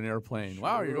to go on an airplane. Sure.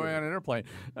 Wow, you're going on an airplane.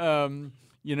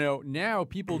 Now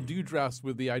people do dress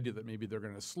with the idea that maybe they're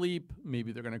going to sleep,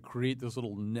 maybe they're going to create this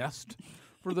little nest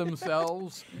for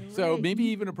themselves. So maybe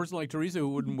even a person like Teresa who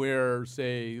wouldn't wear,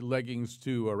 say, leggings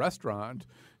to a restaurant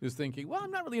is thinking, well, I'm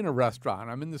not really in a restaurant.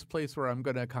 I'm in this place where I'm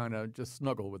going to kind of just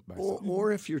snuggle with myself.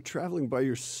 Or if you're traveling by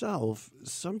yourself,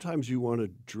 sometimes you want to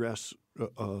dress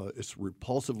as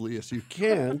repulsively as you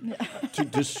can to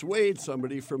dissuade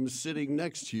somebody from sitting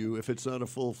next to you if it's not a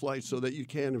full flight, so that you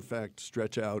can, in fact,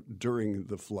 stretch out during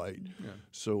the flight. Yeah.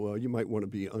 So you might want to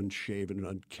be unshaven and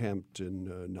unkempt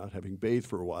and not having bathed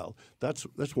for a while. That's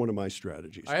one of my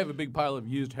strategies. I have a big pile of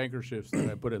used handkerchiefs that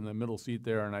I put in the middle seat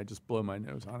there, and I just blow my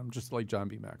nose on them, just like John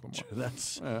B. McLemore.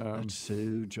 That's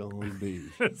so John B.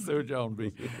 So John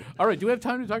B. All right, do we have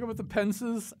time to talk about the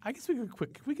Pences? I guess we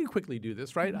could quickly do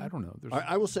this, right? I don't know.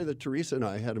 I will say that Teresa and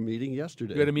I had a meeting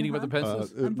yesterday. You had a meeting about the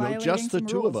Pences? No, just the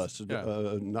two of us,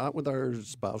 not with our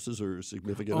spouses or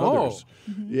significant others.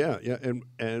 Mm-hmm. Yeah,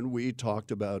 and we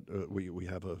talked about we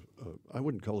have I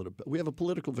wouldn't call it we have a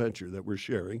political venture that we're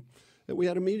sharing, and we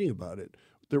had a meeting about it.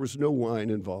 There was no wine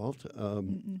involved.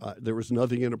 There was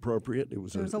nothing inappropriate. There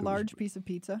was a large piece of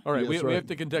pizza. All right, Yes, we have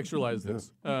to contextualize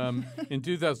this. In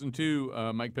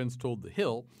 2002, Mike Pence told The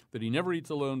Hill that he never eats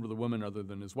alone with a woman other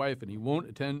than his wife, and he won't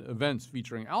attend events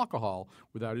featuring alcohol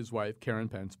without his wife, Karen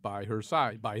Pence, by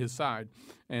his side.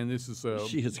 And this is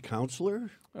she his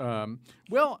counselor?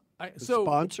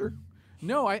 Sponsor?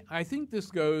 No, I think this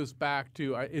goes back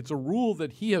to it's a rule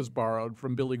that he has borrowed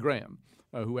from Billy Graham,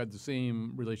 who had the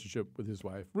same relationship with his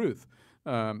wife, Ruth.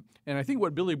 And I think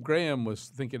what Billy Graham was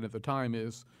thinking at the time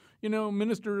is,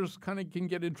 ministers kind of can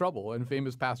get in trouble and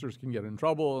famous pastors can get in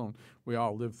trouble. And we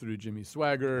all lived through Jimmy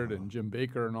Swaggart and Jim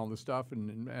Baker and all this stuff.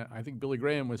 And I think Billy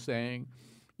Graham was saying,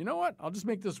 you know what, I'll just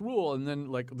make this rule. And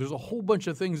then, there's a whole bunch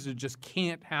of things that just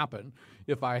can't happen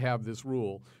if I have this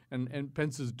rule. And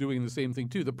Pence is doing the same thing,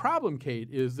 too. The problem, Kate,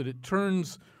 is that it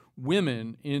turns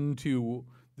women into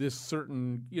this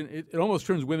certain, it almost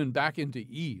turns women back into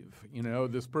Eve,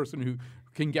 this person who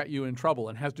can get you in trouble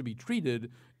and has to be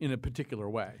treated in a particular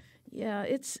way. Yeah,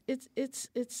 it's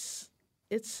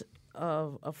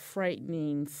a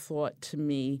frightening thought to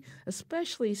me,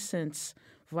 especially since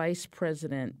Vice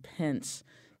President Pence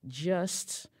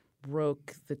just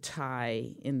broke the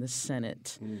tie in the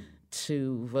Senate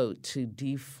to vote to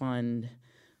defund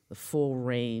the full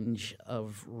range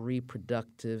of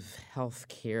reproductive health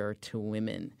care to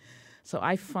women. So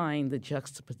I find the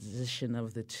juxtaposition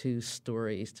of the two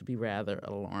stories to be rather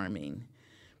alarming,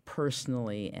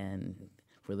 personally and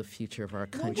for the future of our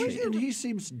country. And he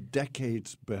seems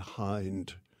decades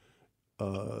behind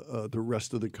the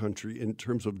rest of the country in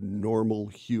terms of normal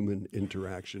human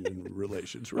interaction and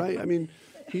relations, right? I mean,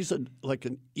 he's like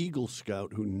an Eagle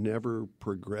Scout who never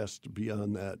progressed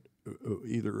beyond that,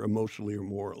 either emotionally or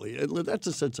morally. And that's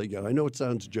a sense I get. I know it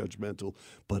sounds judgmental,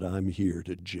 but I'm here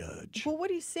to judge. Well, what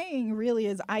he's saying really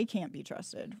is I can't be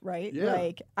trusted, right? Yeah.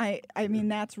 Like, I mean,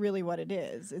 that's really what it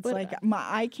is. It's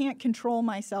I can't control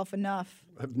myself enough.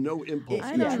 I have no impulse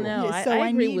I control. don't know. Yeah, I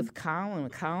agree need... with Colin.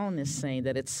 Colin is saying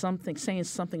that it's saying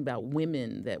something about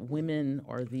women, that women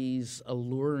are these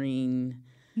alluring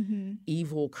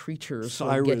evil creatures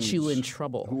Sirens will get you in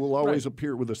trouble. who will always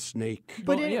appear with a snake.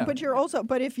 But Well, but you're also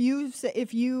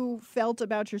if you felt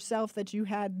about yourself that you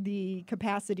had the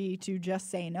capacity to just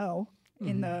say no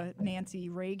in the Nancy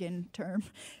Reagan term,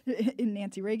 in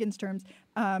Nancy Reagan's terms,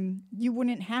 you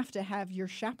wouldn't have to have your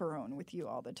chaperone with you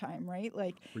all the time, right?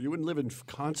 Like Or you wouldn't live in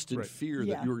constant fear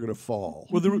Yeah. that you were going to fall.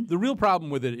 Well, the real problem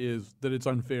with it is that it's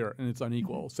unfair and it's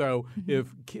unequal. So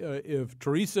if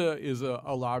Teresa is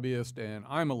a lobbyist and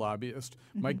I'm a lobbyist,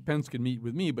 Mike Pence can meet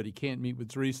with me, but he can't meet with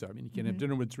Teresa. I mean, he can't have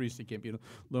dinner with Teresa. He can't be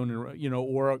alone,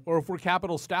 or if we're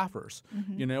Capitol staffers,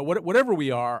 whatever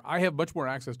we are, I have much more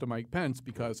access to Mike Pence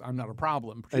because I'm not a problem.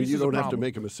 and Teresa's you a don't have to problem.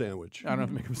 make him a sandwich. I don't have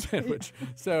to make him a sandwich.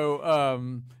 So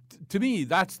to me,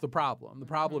 that's the problem. The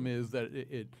problem is that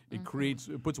it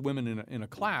puts women in a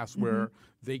class where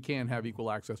they can't have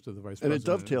equal access to the vice And president. it of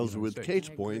the dovetails United with States. Kate's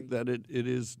point that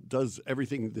does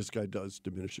everything this guy does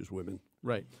diminishes women.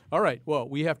 Right. All right. Well,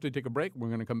 we have to take a break. We're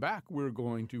going to come back. We're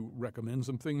going to recommend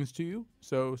some things to you.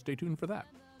 So stay tuned for that.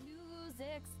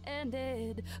 Music's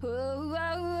ended. Oh, oh, oh,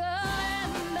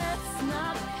 and that's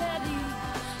not petty.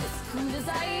 As cool as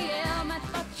I am, I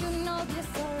thought you know this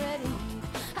already.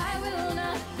 I will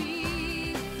not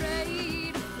be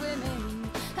afraid of women.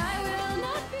 I will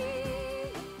not be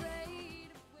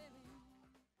afraid of women.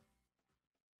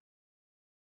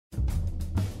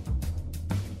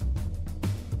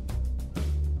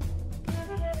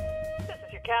 This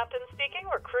is your captain speaking.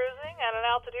 We're cruising at an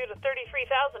altitude of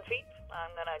 33,000 feet.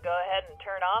 I'm going to go ahead and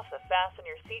turn off the fasten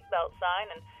your seatbelt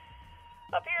sign. And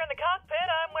up here in the cockpit,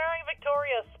 I'm wearing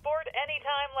Victoria's Sport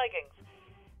Anytime leggings.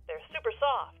 They're super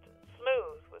soft and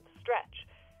smooth with stretch.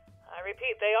 I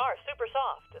repeat, they are super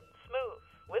soft and smooth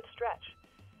with stretch.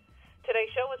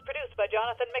 Today's show was produced by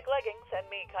Jonathan McLeggings and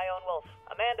me, Kyone Wolf.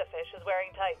 Amanda Fish is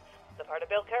wearing tights. The part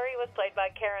of Bill Curry was played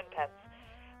by Karen Petz.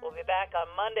 We'll be back on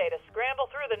Monday to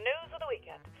scramble through the news of the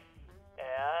weekend.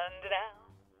 And now,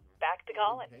 back to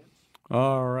Colin.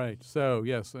 All right. So,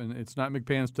 yes, and it's not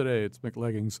McPants today. It's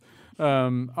McLeggings.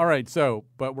 All right. So,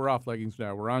 but we're off leggings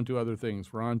now. We're on to other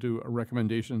things. We're on to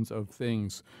recommendations of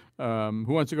things. Who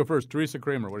wants to go first? Teresa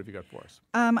Kramer, what have you got for us?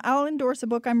 I'll endorse a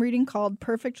book I'm reading called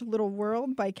Perfect Little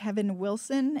World by Kevin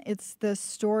Wilson. It's the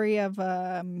story of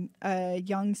a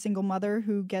young single mother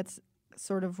who gets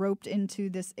sort of roped into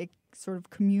this sort of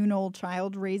communal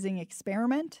child-raising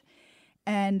experiment.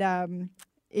 And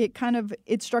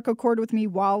it struck a chord with me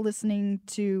while listening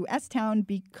to S-Town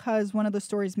because one of the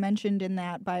stories mentioned in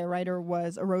that by a writer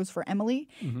was A Rose for Emily,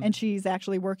 and she's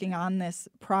actually working on this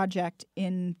project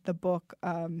in the book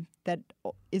that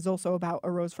is also about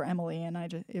A Rose for Emily,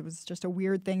 and it was just a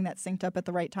weird thing that synced up at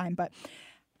the right time. But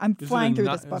I'm flying through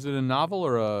this book. Is it a novel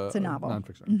or It's a novel.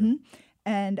 Nonfiction? Mm-hmm.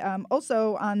 And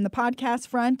also on the podcast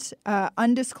front,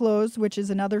 Undisclosed, which is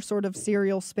another sort of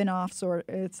Serial spinoff.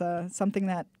 It's something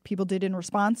that people did in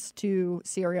response to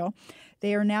Serial.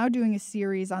 They are now doing a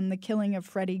series on the killing of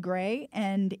Freddie Gray,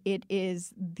 and it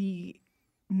is the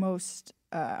most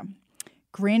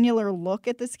granular look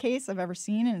at this case I've ever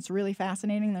seen, and it's really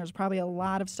fascinating. There's probably a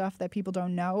lot of stuff that people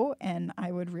don't know, and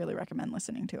I would really recommend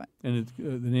listening to it. And it's,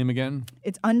 the name again?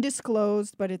 It's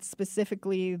Undisclosed, but it's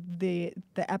specifically the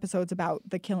episodes about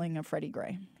the killing of Freddie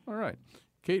Gray. All right.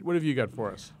 Kate, what have you got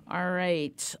for us? All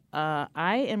right.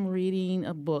 I am reading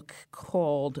a book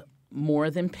called More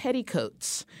Than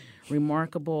Petticoats,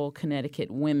 Remarkable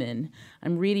Connecticut Women.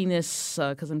 I'm reading this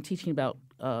because I'm teaching about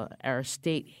our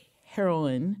state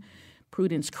heroine,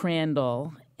 Prudence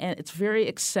Crandall, and it's very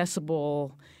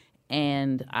accessible,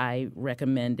 and I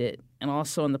recommend it. And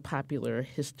also in the popular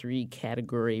history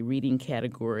category, reading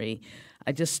category,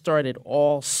 I just started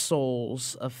All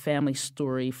Souls, a family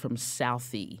story from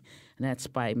Southie, and that's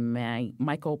by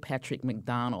Michael Patrick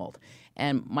McDonald.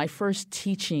 And my first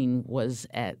teaching was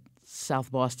at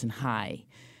South Boston High,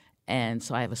 and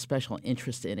so I have a special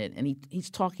interest in it. And he's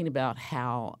talking about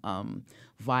how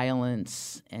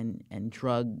violence and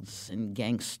drugs and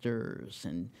gangsters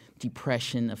and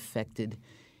depression affected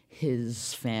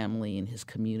his family and his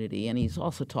community. And he's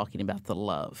also talking about the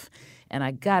love. And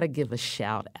I got to give a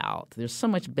shout out. There's so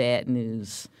much bad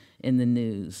news in the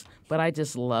news, but I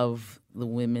just love the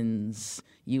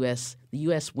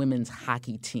U.S. women's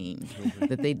hockey team,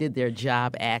 that they did their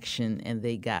job action and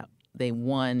they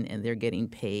won and they're getting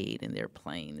paid and they're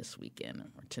playing this weekend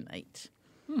or tonight.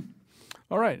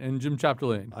 All right, and Jim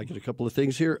Chapdelaine. I get a couple of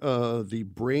things here. The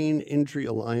Brain Injury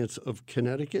Alliance of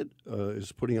Connecticut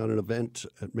is putting on an event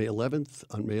on May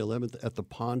 11th at the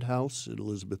Pond House at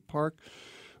Elizabeth Park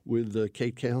with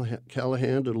Kate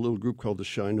Callahan and a little group called the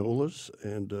Shinolas,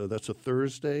 and that's a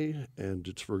Thursday, and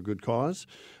it's for a good cause.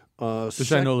 The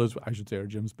Shinolas, I should say, are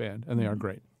Jim's band, and they are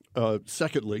great.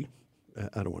 Secondly,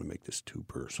 I don't want to make this too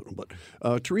personal, but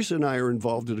Teresa and I are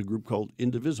involved in a group called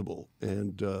Indivisible,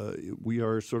 and we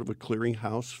are sort of a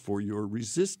clearinghouse for your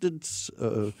resistance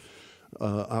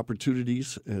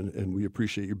opportunities, and we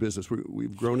appreciate your business.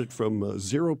 We've grown it from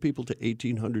 0 people to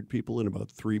 1,800 people in about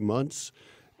 3 months,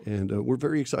 and we're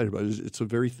very excited about it.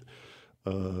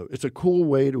 It's a cool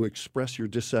way to express your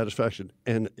dissatisfaction,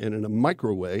 and in a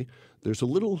micro way, there's a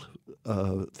little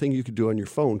thing you can do on your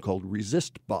phone called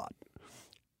ResistBot,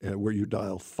 where you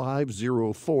dial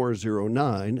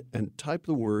 50409 and type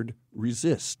the word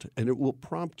resist, and it will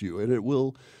prompt you, and it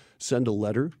will send a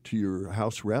letter to your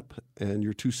House rep and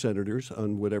your 2 senators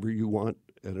on whatever you want,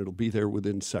 and it'll be there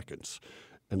within seconds.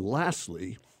 And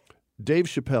lastly, Dave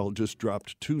Chappelle just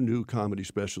dropped 2 new comedy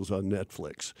specials on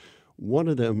Netflix. One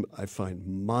of them I find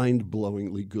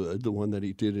mind-blowingly good, the one that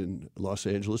he did in Los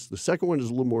Angeles. The second one is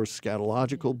a little more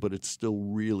scatological, but it's still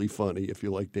really funny if you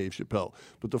like Dave Chappelle.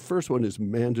 But the first one is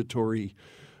mandatory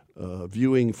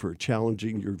viewing for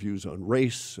challenging your views on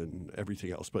race and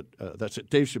everything else. But that's it.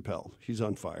 Dave Chappelle, he's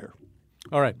on fire.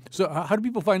 All right. So how do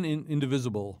people find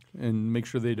Indivisible and make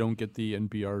sure they don't get the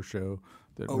NPR show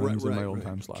that runs in my old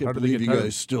time slot? Can't believe you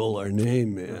guys stole our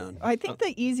name, man. I think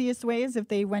the easiest way is if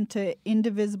they went to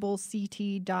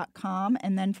indivisibleCT.com,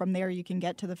 and then from there you can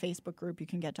get to the Facebook group. You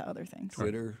can get to other things.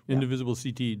 Twitter.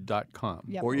 IndivisibleCT.com.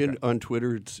 Yep. Or on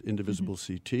Twitter, it's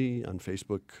IndivisibleCT. On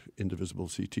Facebook,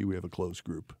 IndivisibleCT. We have a closed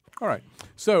group. All right.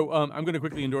 So I'm going to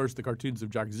quickly endorse the cartoons of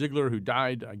Jack Ziegler, who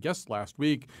died, I guess, last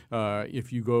week.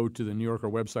 If you go to the New Yorker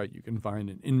website, you can find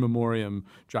an in memoriam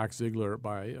Jack Ziegler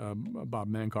by Bob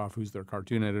Mankoff, who's their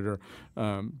cartoon editor.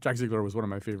 Jack Ziegler was one of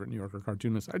my favorite New Yorker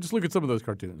cartoonists. I just look at some of those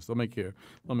cartoons; they'll make you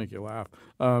laugh.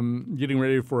 Getting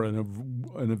ready for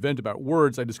an event about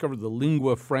words, I discovered the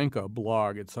Lingua Franca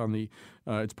blog. It's on the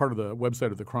it's part of the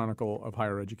website of the Chronicle of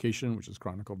Higher Education, which is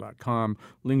chronicle.com.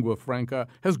 Lingua Franca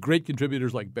has great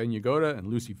contributors like Ben Yagoda and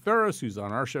Lucy Ferris, who's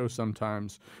on our show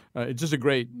sometimes. It's just a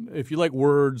great, if you like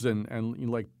words and you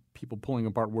like people pulling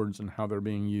apart words and how they're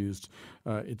being used,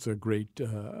 it's a great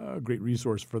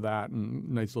resource for that, and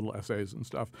nice little essays and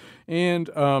stuff. And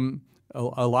a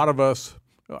lot of us,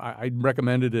 I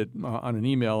recommended it on an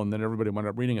email, and then everybody wound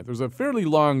up reading it. There's a fairly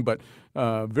long but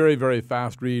very, very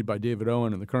fast read by David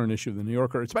Owen in the current issue of the New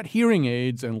Yorker. It's about hearing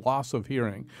aids and loss of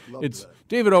hearing.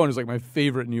 David Owen is like my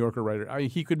favorite New Yorker writer.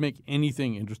 He could make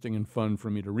anything interesting and fun for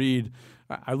me to read.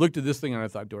 I looked at this thing and I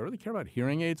thought, do I really care about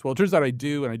hearing aids? Well, it turns out I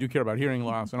do, and I do care about hearing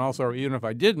loss. And also, even if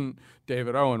I didn't,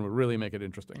 David Owen would really make it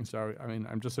interesting. So, I mean,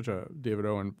 I'm just such a David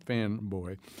Owen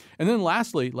fanboy. And then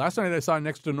lastly, last night I saw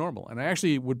Next to Normal, and I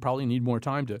actually would probably need more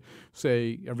time to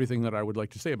say everything that I would like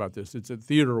to say about this. It's at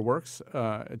Theater Works.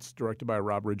 It's directed by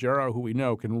Rob Ruggiero, who we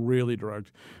know can really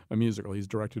direct a musical. He's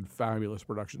directed fabulous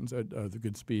productions at The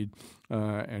Goodspeed,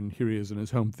 and here he is in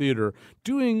his home theater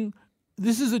doing.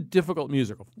 This is a difficult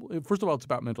musical. First of all, it's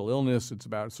about mental illness. It's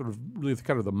about sort of really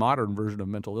kind of the modern version of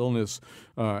mental illness,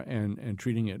 and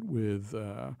treating it with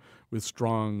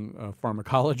strong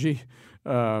pharmacology.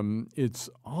 It's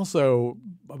also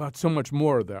about so much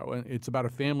more, though. It's about a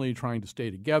family trying to stay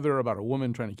together, about a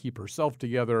woman trying to keep herself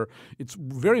together. It's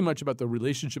very much about the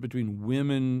relationship between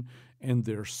women and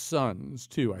their sons,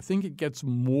 too. I think it gets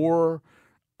more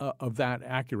of that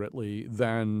accurately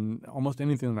than almost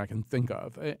anything that I can think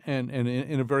of, and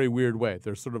in a very weird way.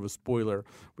 There's sort of a spoiler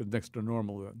with Next to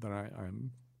Normal that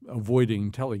I'm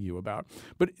avoiding telling you about.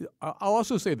 But I'll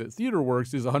also say that Theater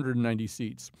Works is 190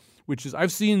 seats, which is,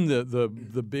 I've seen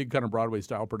the big kind of Broadway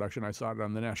style production. I saw it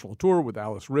on the national tour with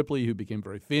Alice Ripley, who became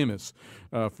very famous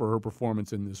for her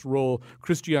performance in this role.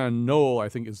 Christiane Knoll, I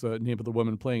think, is the name of the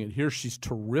woman playing it here. She's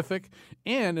terrific.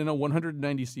 And in a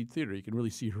 190 seat theater, you can really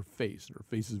see her face. Her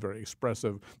face is very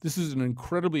expressive. This is an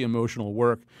incredibly emotional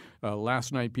work.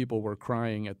 Last night, people were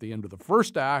crying at the end of the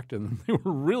first act, and they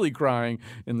were really crying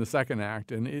in the second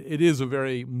act. And it is a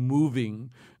very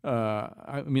moving.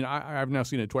 I've now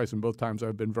seen it twice, and both times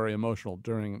I've been very emotional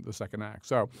during the second act.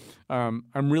 So I'm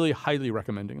really highly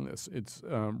recommending this. It's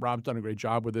Rob's done a great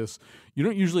job with this. You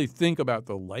don't usually think about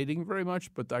the lighting very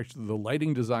much, but actually the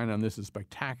lighting design on this is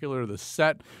spectacular. The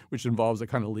set, which involves a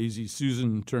kind of Lazy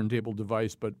Susan turntable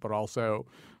device, but also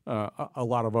a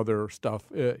lot of other stuff.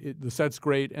 The set's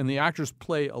great, and the actors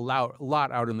play a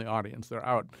lot out in the audience. They're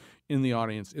out in the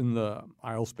audience, in the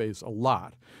aisle space a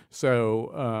lot.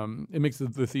 So it makes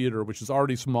the theater, which is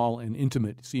already small and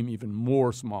intimate, seem even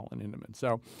more small and intimate.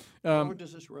 So how long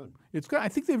does this run? I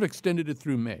think they've extended it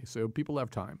through May, so people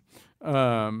have time.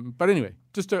 But anyway,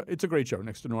 it's a great show,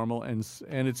 Next to Normal, and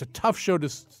it's a tough show to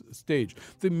stage.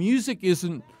 The music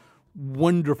isn't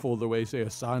wonderful the way, say, a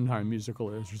Sondheim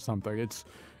musical is or something.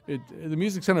 the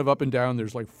music's kind of up and down.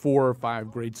 There's like 4 or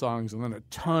 5 great songs, and then a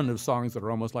ton of songs that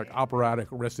are almost like operatic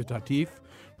recitatif.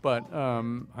 But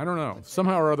I don't know.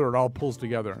 Somehow or other, it all pulls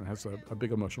together and has a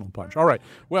big emotional punch. All right.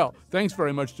 Well, thanks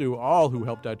very much to all who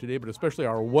helped out today, but especially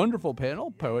our wonderful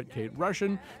panel, poet Kate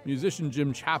Rushin, musician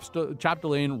Jim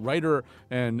Chapdelaine, writer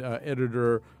and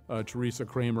editor Teresa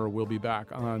Kramer. Will be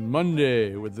back on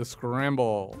Monday with The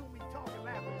Scramble.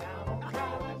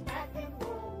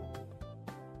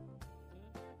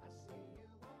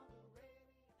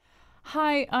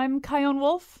 Hi, I'm Kyone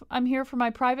Wolf. I'm here for my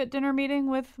private dinner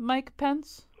meeting with Mike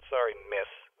Pence. Sorry, miss.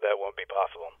 That won't be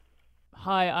possible.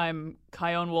 Hi, I'm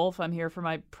Kyone Wolf. I'm here for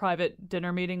my private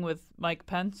dinner meeting with Mike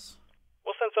Pence.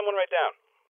 We'll send someone right down.